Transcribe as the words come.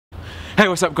Hey,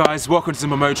 what's up guys? Welcome to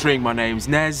Zimba Motoring. My name's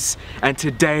Nez and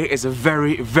today is a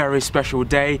very special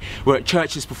day. We're at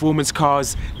Church's Performance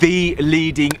Cars, the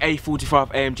leading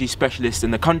A45 AMG specialist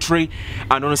in the country,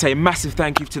 and I want to say a massive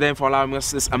thank you to them for allowing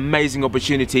us this amazing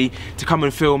opportunity to come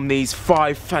and film these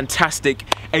 5 fantastic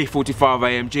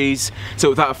A45 AMGs. So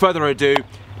without further ado,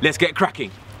 let's get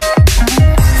cracking.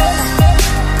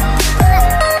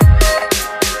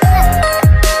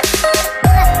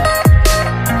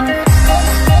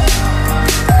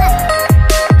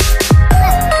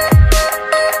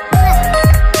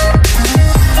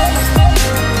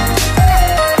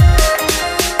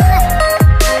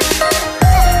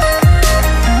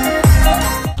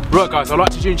 Right guys, I'd like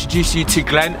to introduce you to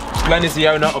Glenn. Glenn is the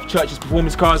owner of Church's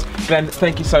Performance Cars. Glenn,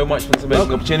 thank you so much for this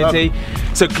amazing opportunity.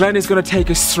 So Glenn is going to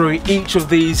take us through each of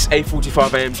these A45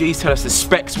 AMGs, tell us the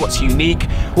specs, what's unique,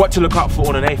 what to look out for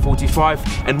on an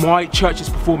A45, and why Church's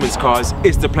Performance Cars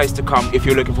is the place to come if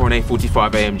you're looking for an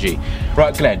A45 AMG.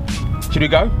 Right Glenn, should we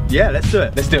go? Yeah, let's do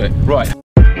it. Let's do it, right.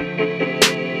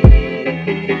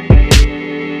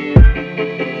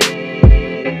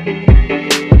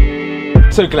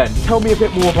 So Glenn, tell me a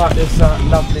bit more about this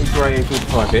lovely grey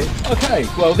A45 here. Okay,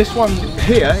 well this one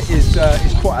here is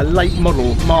quite a late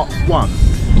model Mark 1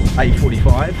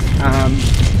 A45.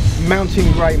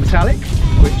 Mountain grey metallic,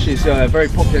 which is a very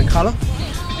popular colour.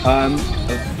 A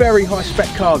very high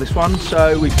spec car this one,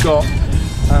 so we've got,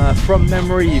 from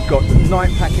memory, you've got the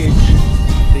night package,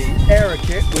 the aero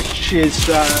kit, which is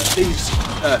these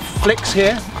flicks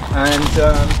here, and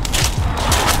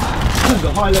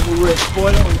the high level rear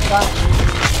spoiler on the back,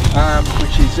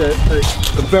 which is a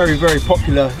very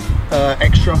popular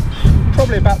extra,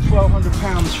 probably about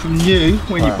 £1,200 from new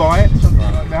when you buy it, something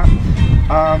like that.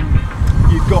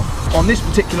 You've got on this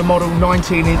particular model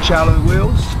 19-inch alloy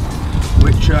wheels,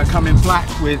 which come in black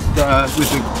with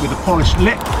a polished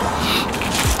lip,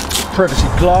 privacy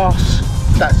glass.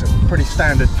 That's a pretty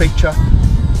standard feature.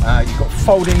 You've got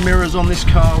folding mirrors on this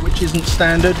car, which isn't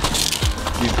standard.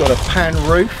 You've got a pan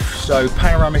roof, so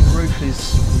panoramic roof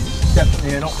is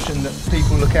definitely an option that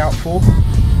people look out for.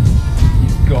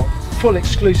 You've got full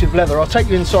exclusive leather. I'll take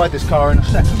you inside this car in a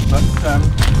second, but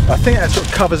I think that sort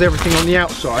of covers everything on the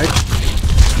outside.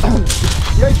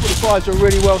 The A45s are a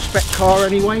really well spec car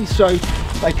anyway, so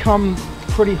they come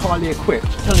pretty highly equipped.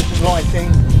 Intelligent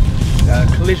lighting,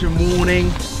 collision warning,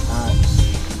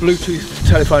 Bluetooth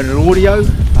telephone and audio,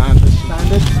 as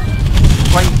standard,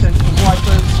 rain sensing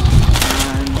wipers,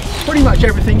 pretty much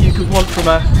everything you could want from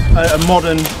a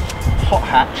modern hot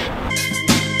hatch.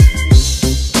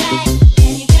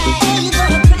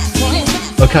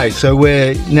 Okay, so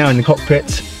we're now in the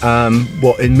cockpit.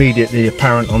 What immediately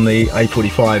apparent on the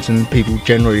A45s and people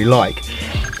generally like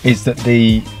is that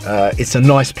it's a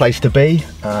nice place to be.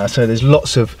 So there's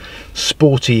lots of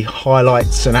sporty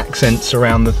highlights and accents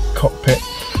around the cockpit.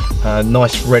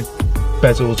 Nice red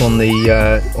bezels on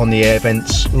the air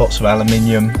vents, lots of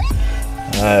aluminium.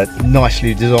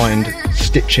 Nicely designed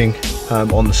stitching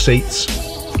on the seats.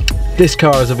 This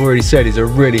car, as I've already said, is a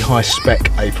really high spec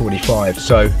A45,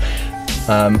 so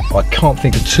I can't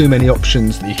think of too many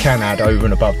options that you can add over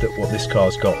and above what this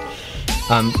car's got.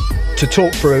 To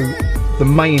talk through the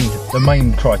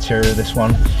main criteria of this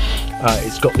one,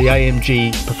 it's got the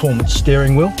AMG performance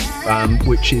steering wheel,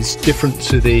 which is different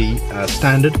to the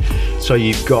standard. So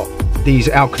you've got these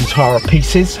Alcantara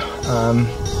pieces,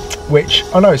 which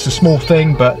I know it's a small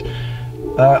thing, but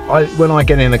when I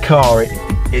get in a car,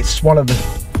 it's one of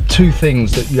the 2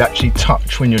 things that you actually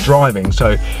touch when you're driving.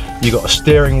 So you've got a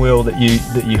steering wheel that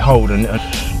you hold, and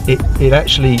it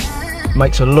actually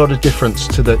makes a lot of difference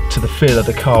to the feel of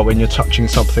the car when you're touching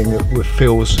something that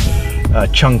feels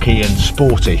chunky and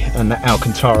sporty, and that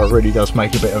Alcantara really does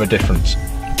make a bit of a difference.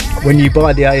 When you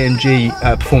buy the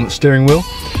AMG performance steering wheel,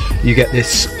 you get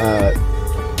this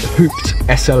hooped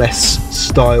SLS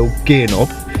style gear knob,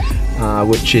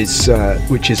 which is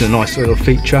a nice little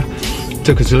feature. It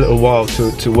took us a little while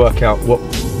to work out what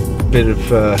bit of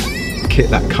kit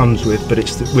that comes with, but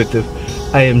it's with the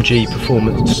AMG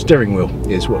performance steering wheel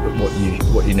is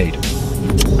what you need.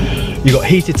 You've got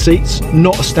heated seats,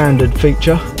 not a standard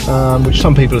feature, which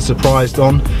some people are surprised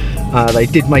on. They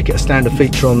did make it a standard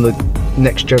feature on the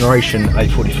next generation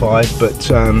A45,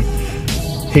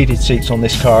 but heated seats on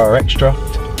this car are extra.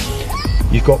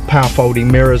 You've got power folding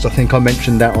mirrors, I think I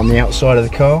mentioned that on the outside of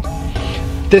the car.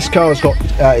 This car has got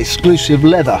exclusive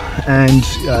leather, and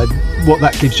what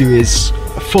that gives you is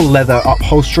a full leather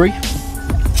upholstery,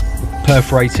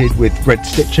 perforated with red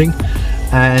stitching,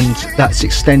 and that's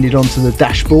extended onto the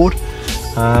dashboard,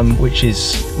 which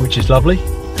is lovely,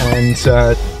 and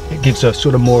it gives a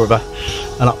sort of more of an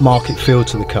upmarket feel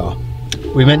to the car.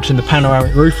 We mentioned the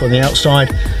panoramic roof on the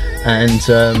outside, and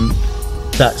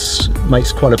that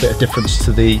makes quite a bit of difference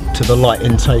to the light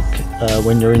intake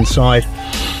when you're inside.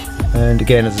 And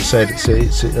again, as I said,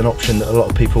 it's an option that a lot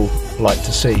of people like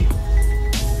to see.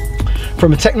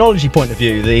 From a technology point of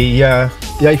view, the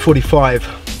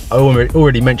A45, I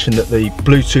already mentioned that the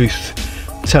Bluetooth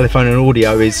telephone and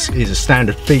audio is a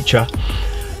standard feature.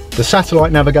 The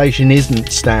satellite navigation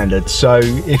isn't standard, so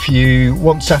if you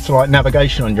want satellite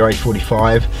navigation on your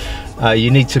A45, you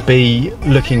need to be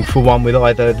looking for one with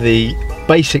either the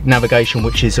basic navigation,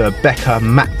 which is a Becker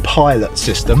Map Pilot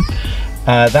system.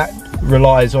 That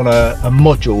relies on a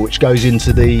module which goes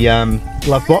into the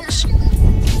glove box.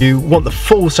 You want the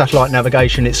full satellite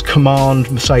navigation, it's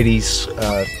command. Mercedes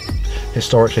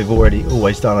historically have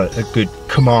always done a good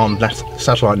command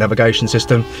satellite navigation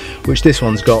system, which this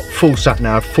one's got full sat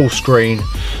nav, full screen,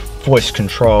 voice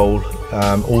control,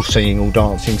 all singing, all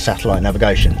dancing satellite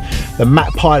navigation. The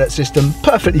Map Pilot system,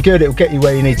 perfectly good, it'll get you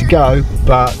where you need to go,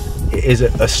 but it is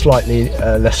a slightly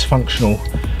less functional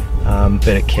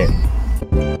bit of kit.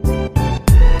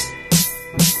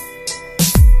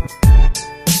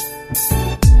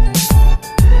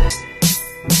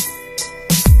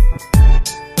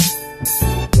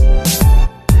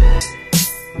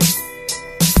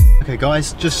 Okay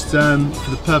guys, just for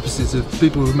the purposes of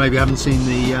people who maybe haven't seen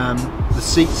the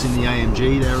seats in the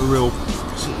AMG, they're a real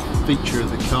sort of feature of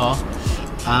the car.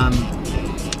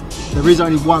 There is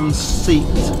only one seat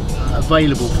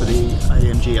available for the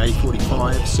AMG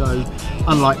A45, so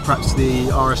unlike perhaps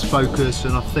the RS Focus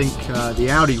and I think the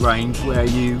Audi range, where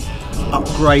you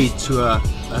upgrade to a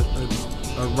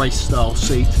race style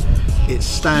seat, it's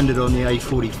standard on the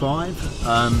A45.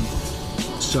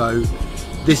 So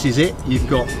this is it. You've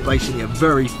got basically a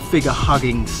very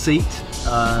figure-hugging seat,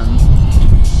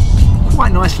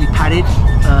 quite nicely padded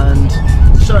and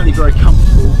certainly very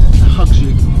comfortable. It hugs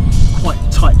you quite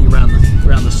tightly around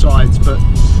the sides, but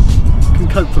can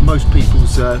cope for most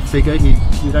people's figure. You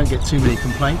don't get too many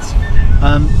complaints.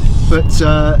 But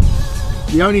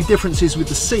the only differences with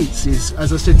the seats is,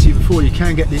 as I said to you before, you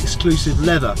can get the exclusive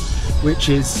leather, which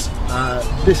is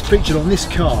this featured on this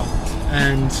car,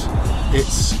 and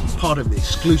it's part of the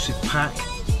exclusive pack.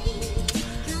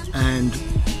 And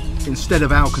instead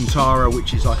of Alcantara,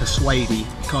 which is like a suede-y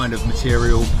kind of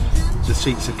material, the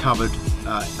seats are covered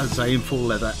as I say, in full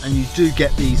leather, and you do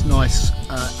get these nice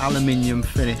aluminium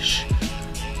finish.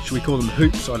 Should we call them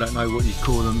hoops? I don't know what you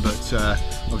call them, but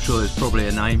I'm sure there's probably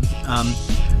a name.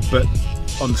 But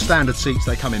on the standard seats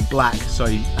they come in black, so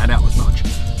you add out as much.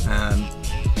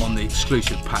 On the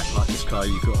exclusive pack like this car,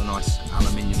 you've got a nice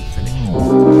aluminium finish.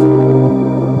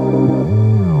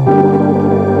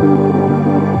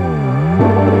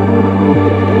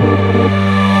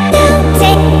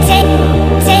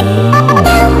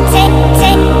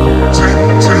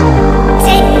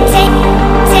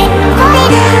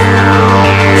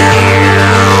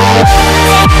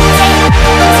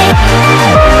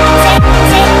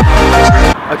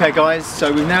 Okay guys,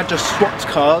 so we've now just swapped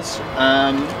cars.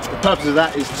 The purpose of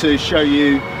that is to show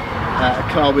you a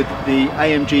car with the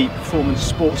AMG Performance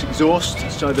Sports exhaust.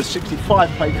 So the 65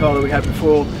 plate car that we had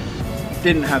before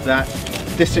didn't have that.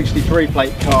 This 63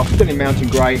 plate car, still in mountain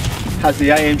grey, has the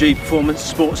AMG Performance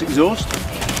Sports exhaust.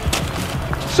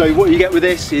 So what you get with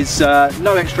this is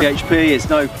no extra HP, it's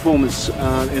no performance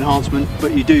enhancement,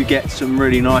 but you do get some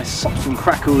really nice pops and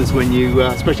crackles when you,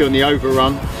 especially on the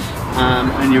overrun,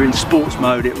 and you're in sports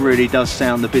mode. It really does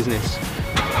sound the business.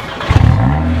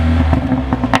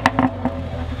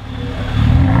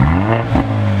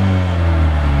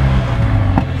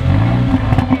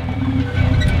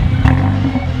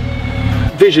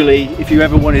 Visually, if you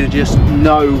ever wanted to just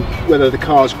know whether the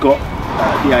car's got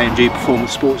the AMG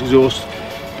Performance Sports exhaust,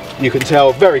 you can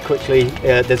tell very quickly.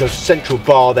 There's a central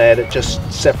bar there that just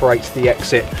separates the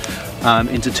exit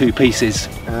into two pieces.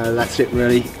 That's it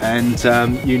really, and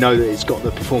you know that it's got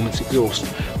the performance exhaust.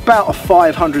 About a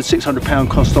 £500–600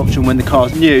 cost option when the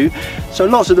car's new, so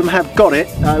lots of them have got it.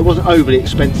 It wasn't overly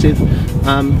expensive,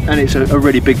 and it's a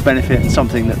really big benefit and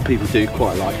something that people do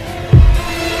quite like.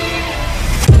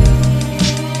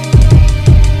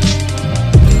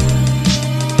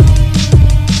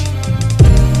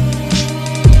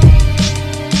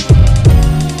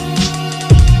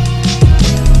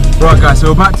 Right guys, so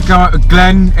we're about to go out with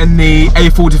Glenn in the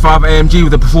A45 AMG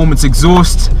with the performance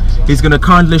exhaust. He's going to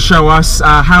kindly show us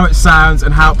how it sounds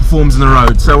and how it performs on the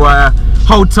road. So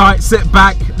hold tight, sit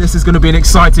back, this is going to be an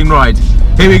exciting ride.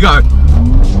 Here we go.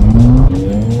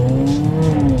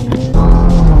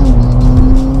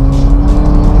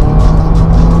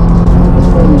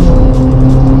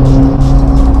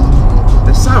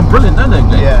 They sound brilliant, don't they,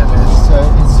 Glenn? Yeah,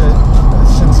 it's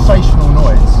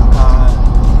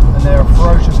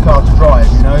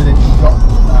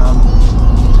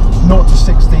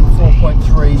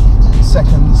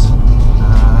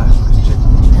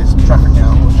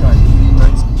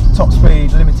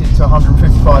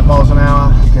miles an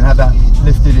hour. You can have that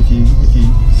lifted if you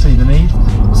see the need.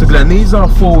 So Glenn, these are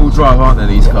 4-wheel drive, aren't they,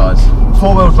 these cars?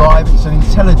 4-wheel drive. It's an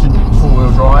intelligent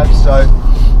 4-wheel drive, so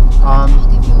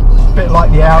a bit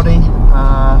like the Audi,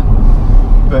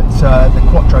 but the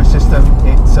Quattro system,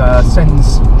 it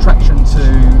sends traction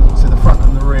to the front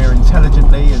and the rear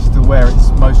intelligently as to where it's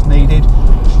most needed.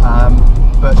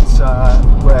 But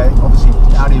where obviously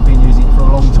Audi have been using it for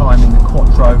a long time in the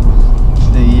Quattro,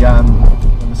 the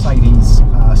Mercedes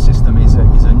system is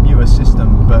a newer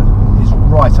system, but is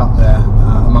right up there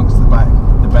amongst the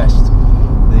best.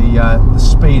 The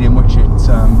speed in which it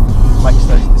makes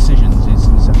those decisions is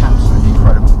absolutely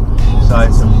incredible. So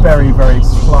it's a very, very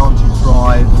planted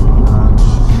drive,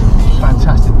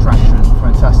 fantastic traction,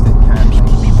 fantastic handling.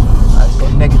 It's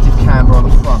got negative camber on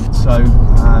the front, so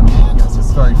it's a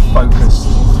very focused,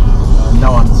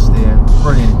 no understeer,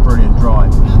 brilliant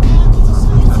drive.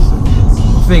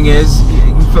 The thing is,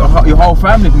 your whole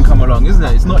family can come along, isn't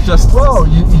it? It's not just... Well,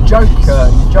 you joke,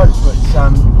 but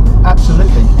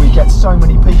absolutely. We get so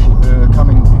many people who are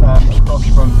coming across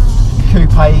from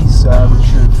coupes, which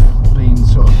have been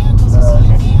sort of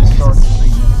historically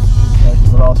been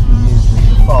for the last few years the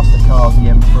faster cars, the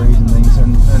M3s and things,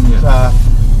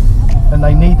 and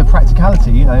they need the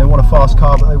practicality. You know, they want a fast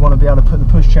car, but they want to be able to put the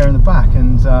pushchair in the back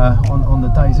and on the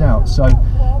days out. So,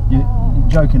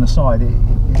 joking aside, it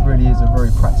really is a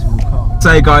very practical car.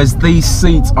 Say guys, these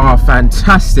seats are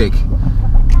fantastic.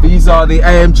 These are the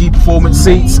AMG performance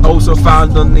seats, also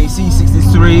found on the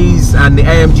C63s and the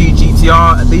AMG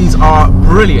GTR. These are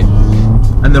brilliant,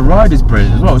 and the ride is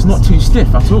brilliant as well. It's not too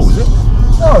stiff at all, is it?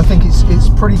 No, I think it's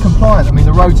pretty compliant. I mean,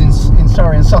 the roads in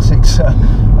Surrey and Sussex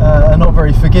are not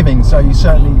very forgiving, so you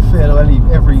certainly feel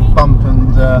every bump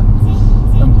and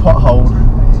pothole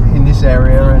in this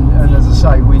area. And as I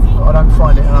say, I don't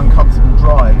find it an uncomfortable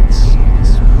drive. It's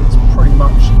pretty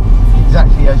much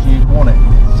exactly as you'd want it.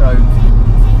 So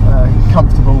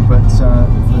comfortable, but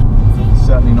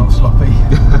certainly not sloppy.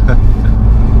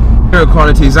 Material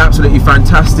quality is absolutely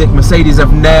fantastic. Mercedes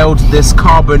have nailed this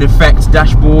carbon effect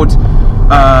dashboard.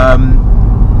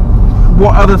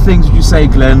 What other things would you say,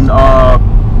 Glenn, are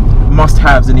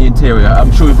must-haves in the interior?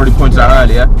 I'm sure you've already pointed out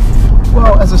earlier.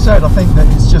 Well, as I said, I think that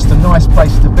it's just a nice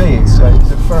place to be. It's a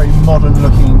very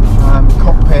modern-looking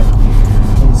cockpit.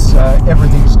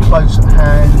 Everything's close at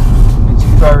hand. It's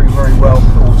very, very well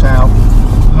thought out.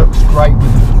 Looks great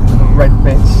with the red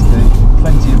bits.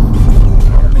 Plenty of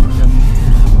aluminium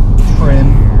trim.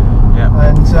 Yeah.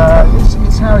 And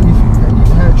it's how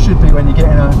it should be when you get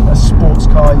in a sports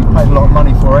car. You paid a lot of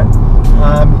money for it.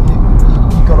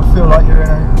 You've got to feel like you're in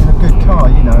a good car,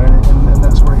 you know, and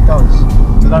that's what it does.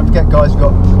 So don't forget, guys, we've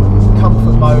got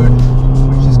comfort mode,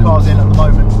 which this car's in at the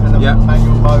moment, and a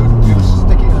manual mode. We're going to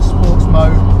stick it in a sports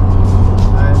mode,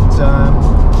 and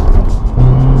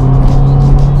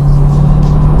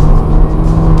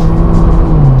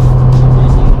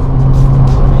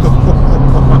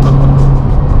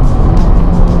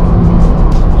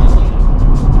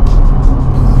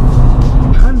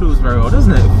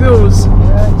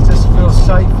it just feels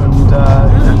safe and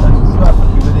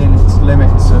perfectly within its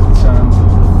limits at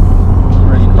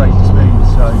really crazy speed.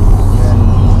 So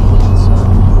it's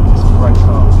a great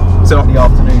car. So the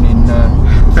afternoon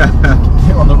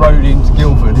on the road into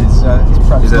Guildford is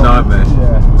perhaps a nightmare.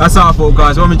 Yeah. That's our fault,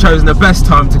 guys. We haven't chosen the best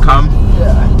time to come.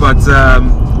 Yeah. But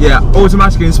yeah,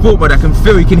 automatically in sport mode, I can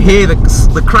feel, you can hear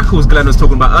the crackles Glenn was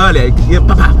talking about earlier.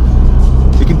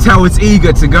 You can tell it's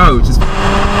eager to go, which is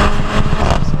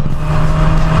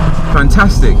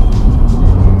fantastic.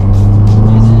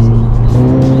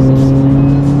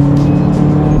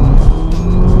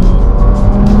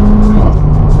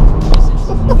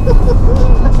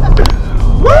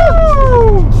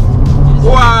 Woo!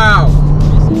 Wow!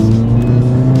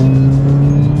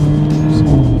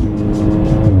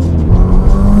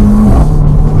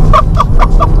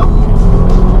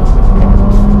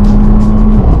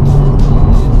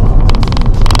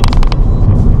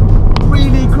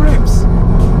 Really grips.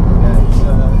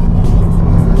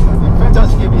 It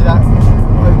does give you that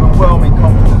overwhelming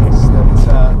confidence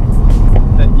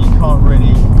that you can't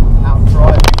really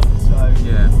outdrive it. So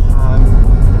yeah,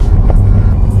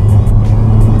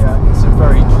 it's I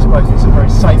suppose it's a very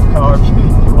safe car if you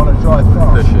want to drive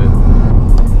fast. For sure.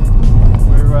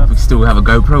 We still have a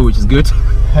GoPro, which is good.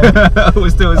 We're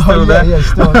still there. Yeah,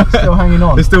 still hanging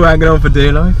on. We're still hanging on for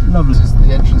dear life. Lovely. This is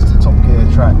the entrance to Top Gear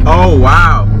track. Oh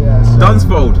wow! Yeah, so,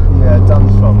 Dunsfold. Yeah,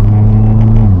 Dunsfold.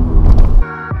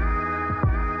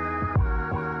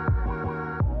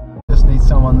 Just need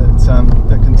someone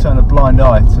that can turn a blind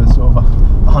eye to sort of a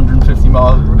 150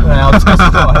 mile an hour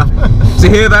test drive. So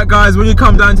hear that, guys? When you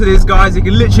come down to this, guys, you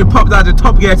can literally pop down to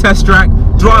Top Gear test track,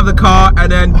 drive the car,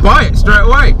 and then buy it straight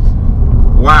away.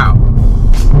 Wow.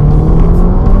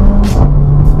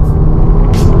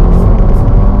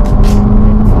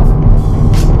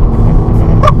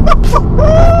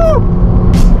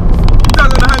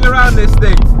 Doesn't hang around this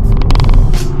thing.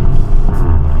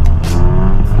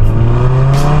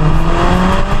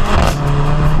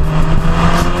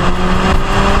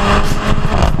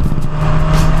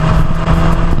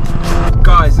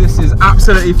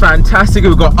 Absolutely fantastic.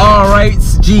 We've got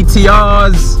R8s,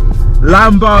 GTRs,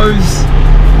 Lambos.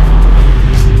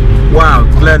 Wow,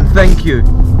 Glenn, thank you.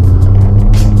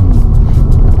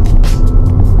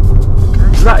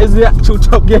 Okay. That is the actual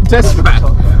Top Gear test track.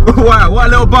 Wow, what a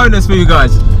little bonus for you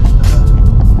guys.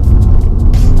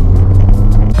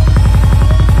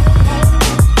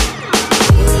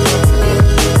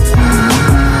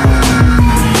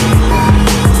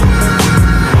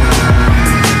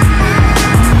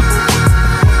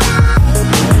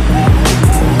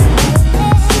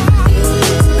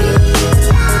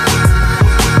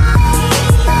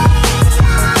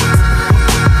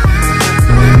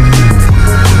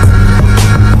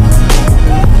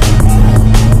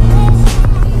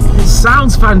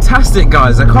 Sounds fantastic,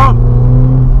 guys.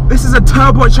 This is a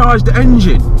turbocharged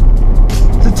engine.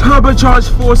 It's a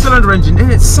turbocharged 4-cylinder engine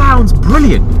and it sounds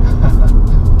brilliant.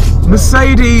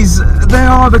 Mercedes, they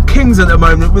are the kings at the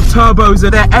moment with turbos,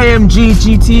 and their AMG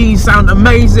GTE sound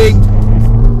amazing.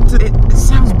 It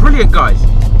sounds brilliant, guys.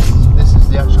 This is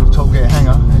the actual Top Gear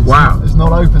hangar. Wow. It's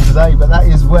not open today, but that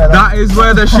is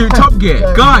where they shoot Top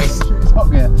Gear. Guys. Top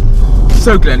Gear.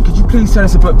 So Glenn, could you please tell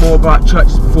us a bit more about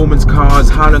Church's Performance Cars,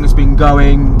 how long it's been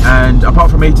going, and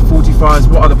apart from A45s,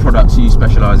 what other products do you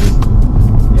specialise in?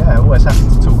 Yeah, always happy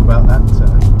to talk about that.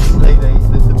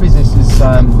 The business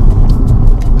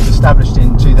was established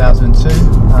in 2002,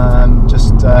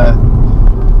 just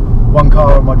one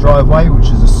car on my driveway, which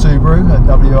is a Subaru, a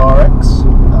WRX,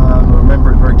 I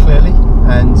remember it very clearly,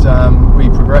 and I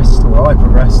progressed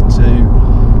to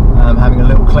having a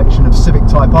little collection of Civic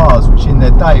Type R's, which in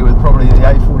their day was probably the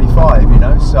A45, you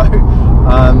know. So,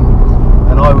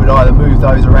 and I would either move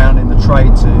those around in the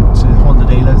trade to Honda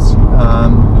dealers,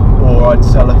 or I'd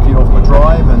sell a few off my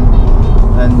drive.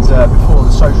 And before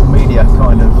the social media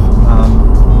kind of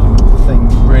thing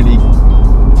really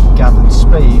gathered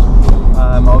speed,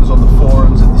 I was on the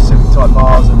forums of the Civic Type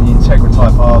R's and the Integra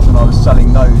Type R's, and I was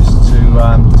selling those to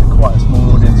quite a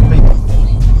small audience of people.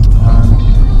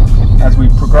 As we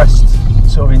progressed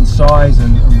sort of in size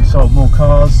and we sold more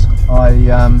cars, I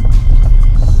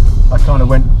kind of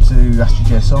went to Astra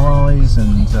GSIs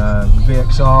and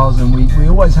VXRs, and we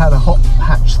always had a hot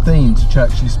hatch theme to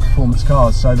Church's Performance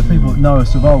Cars. So the people that know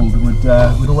us of old would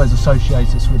always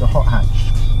associate us with a hot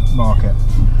hatch market.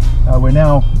 We're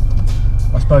now,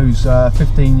 I suppose,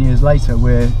 15 years later,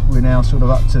 we're now sort of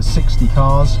up to 60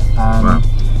 cars. Wow.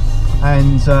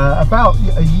 And about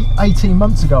 18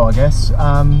 months ago, I guess,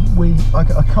 I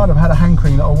kind of had a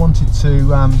hankering that I wanted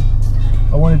to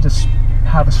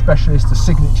have a specialist, a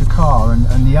signature car,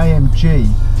 and the AMG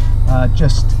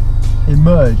just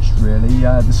emerged really.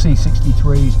 The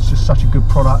C63 is just such a good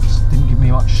product, didn't give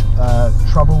me much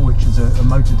trouble, which is a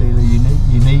motor dealer you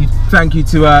need. Thank you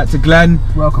to Glenn.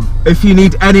 Welcome. If you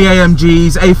need any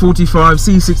AMGs, A45,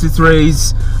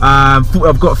 C63s,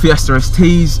 I've got Fiesta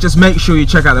STs, just make sure you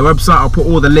check out the website. I'll put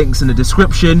all the links in the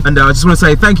description, and I just want to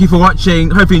say thank you for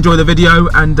watching. Hope you enjoyed the video,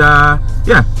 and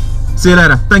yeah, see you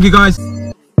later. Thank you, guys.